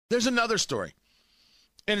There's another story,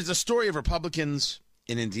 and it's a story of Republicans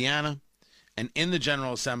in Indiana and in the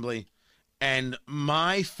General Assembly, and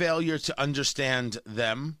my failure to understand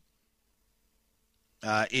them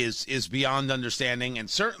is beyond understanding. And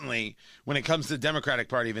certainly when it comes to the Democratic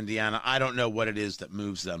Party of Indiana, I don't know what it is that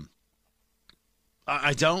moves them.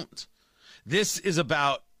 I don't. This is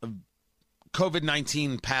about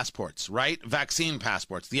COVID-19 passports, right? Vaccine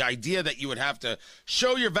passports. The idea that you would have to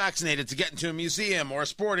show you're vaccinated to get into a museum or a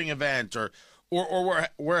sporting event or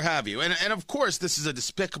where have you. And of course, this is a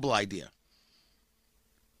despicable idea.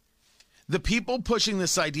 The people pushing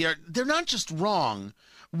this idea, they're not just wrong.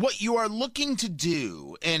 What you are looking to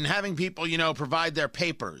do in having people, provide their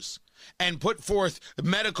papers and put forth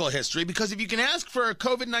medical history, because if you can ask for a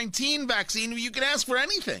COVID-19 vaccine, you can ask for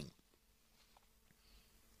anything.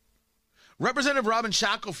 Representative Robin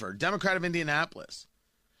Shackelford, Democrat of Indianapolis,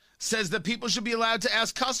 says that people should be allowed to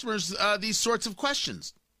ask customers these sorts of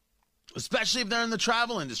questions, especially if they're in the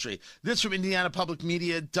travel industry. This from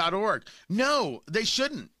IndianaPublicMedia.org. No, they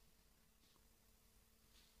shouldn't.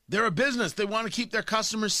 They're a business. They want to keep their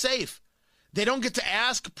customers safe. They don't get to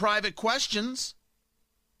ask private questions.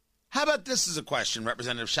 How about this as a question,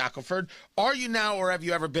 Representative Shackelford? Are you now or have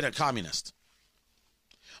you ever been a communist?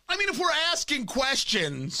 I mean, if we're asking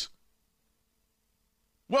questions,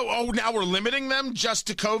 now we're limiting them just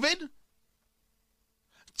to COVID?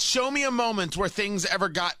 Show me a moment where things ever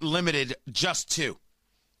got limited just to.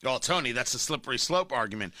 Well, Tony, that's a slippery slope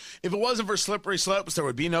argument. If it wasn't for slippery slopes, there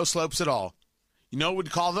would be no slopes at all. You know what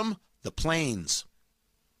we'd call them? The plains.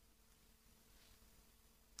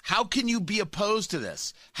 How can you be opposed to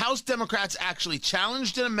this? House Democrats actually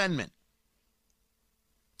challenged an amendment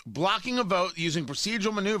blocking a vote using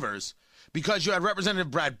procedural maneuvers because you had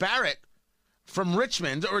Representative Brad Barrett from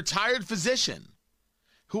Richmond, a retired physician,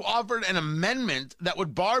 who offered an amendment that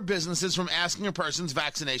would bar businesses from asking a person's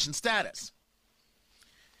vaccination status.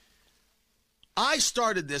 I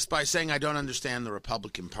started this by saying I don't understand the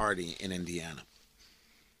Republican Party in Indiana.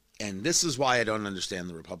 And this is why I don't understand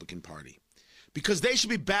the Republican Party. Because they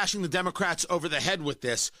should be bashing the Democrats over the head with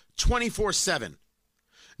this 24/7.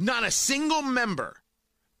 Not a single member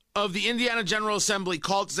of the Indiana General Assembly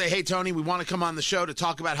called to say, hey, Tony, we want to come on the show to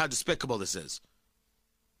talk about how despicable this is.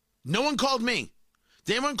 No one called me.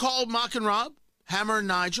 Did anyone call Mock and Rob, Hammer and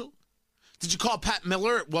Nigel? Did you call Pat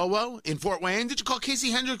Miller at WoWo in Fort Wayne? Did you call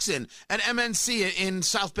Casey Hendrickson at MNC in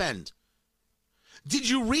South Bend? Did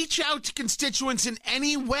you reach out to constituents in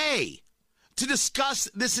any way to discuss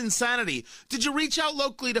this insanity? Did you reach out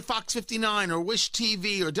locally to Fox 59 or Wish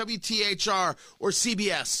TV or WTHR or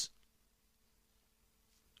CBS?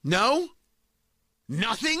 No?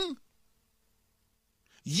 Nothing?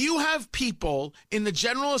 You have people in the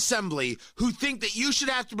General Assembly who think that you should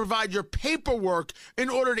have to provide your paperwork in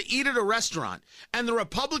order to eat at a restaurant, and the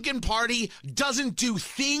Republican Party doesn't do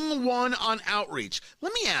thing one on outreach.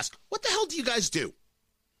 Let me ask, what the hell do you guys do?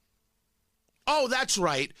 Oh, that's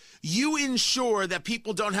right. You ensure that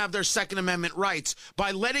people don't have their Second Amendment rights by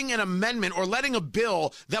letting an amendment or letting a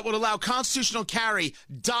bill that would allow constitutional carry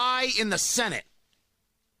die in the Senate.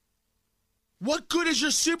 What good is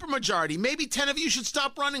your supermajority? Maybe 10 of you should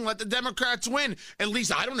stop running, let the Democrats win. At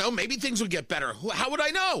least, I don't know, maybe things would get better. How would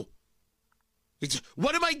I know?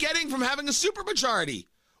 What am I getting from having a supermajority?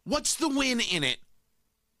 What's the win in it?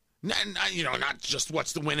 Not just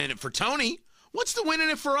what's the win in it for Tony. What's the win in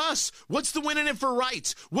it for us? What's the win in it for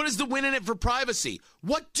rights? What is the win in it for privacy?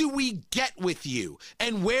 What do we get with you?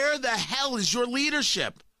 And where the hell is your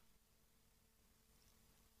leadership?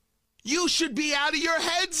 You should be out of your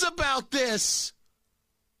heads about this.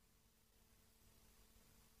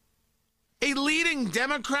 A leading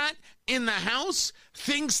Democrat in the House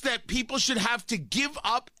thinks that people should have to give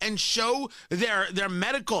up and show their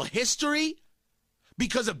medical history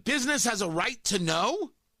because a business has a right to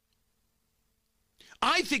know?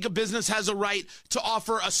 I think a business has a right to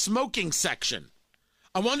offer a smoking section.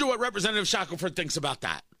 I wonder what Representative Shackelford thinks about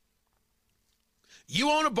that. You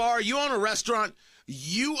own a bar, you own a restaurant,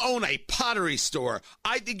 you own a pottery store.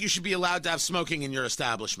 I think you should be allowed to have smoking in your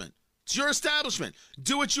establishment. It's your establishment.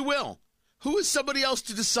 Do what you will. Who is somebody else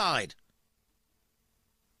to decide?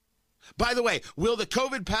 By the way, will the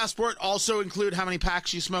COVID passport also include how many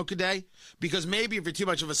packs you smoke a day? Because maybe if you're too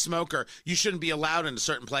much of a smoker, you shouldn't be allowed into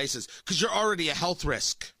certain places because you're already a health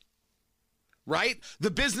risk. Right?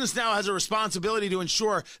 The business now has a responsibility to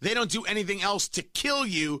ensure they don't do anything else to kill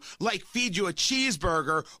you, like feed you a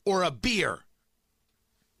cheeseburger or a beer.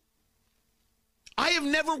 I have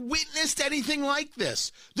never witnessed anything like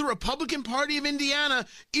this. The Republican Party of Indiana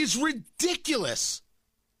is ridiculous.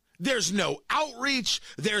 There's no outreach.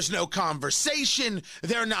 There's no conversation.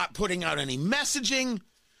 They're not putting out any messaging.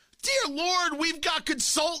 Dear Lord, we've got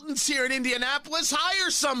consultants here in Indianapolis.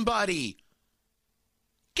 Hire somebody.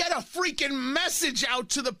 Get a freaking message out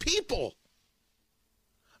to the people.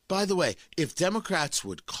 By the way, if Democrats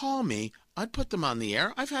would call me, I'd put them on the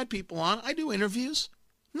air. I've had people on. I do interviews.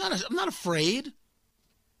 I'm not afraid.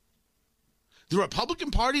 The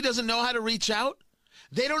Republican Party doesn't know how to reach out.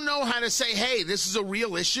 They don't know how to say, hey, this is a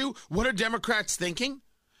real issue. What are Democrats thinking?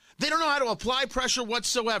 They don't know how to apply pressure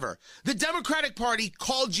whatsoever. The Democratic Party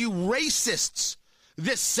called you racists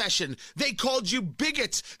this session. They called you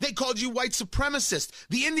bigots. They called you white supremacists.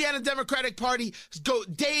 The Indiana Democratic Party go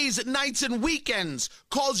days, nights, and weekends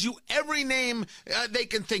calls you every name they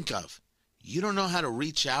can think of. You don't know how to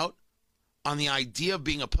reach out on the idea of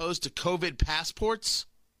being opposed to COVID passports?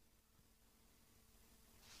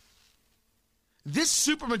 This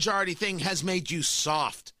supermajority thing has made you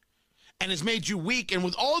soft and has made you weak, and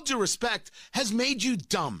with all due respect, has made you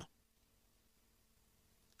dumb.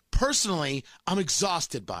 Personally, I'm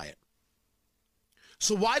exhausted by it.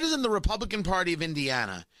 So why doesn't the Republican Party of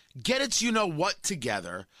Indiana get its you-know-what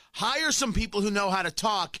together, hire some people who know how to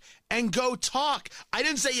talk, and go talk? I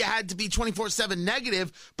didn't say you had to be 24/7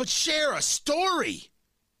 negative, but share a story.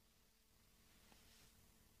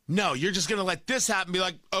 No, you're just going to let this happen and be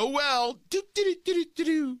like, oh, well, do.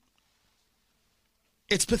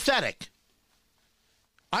 It's pathetic.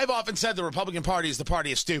 I've often said the Republican Party is the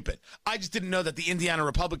party of stupid. I just didn't know that the Indiana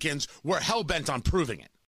Republicans were hell-bent on proving it.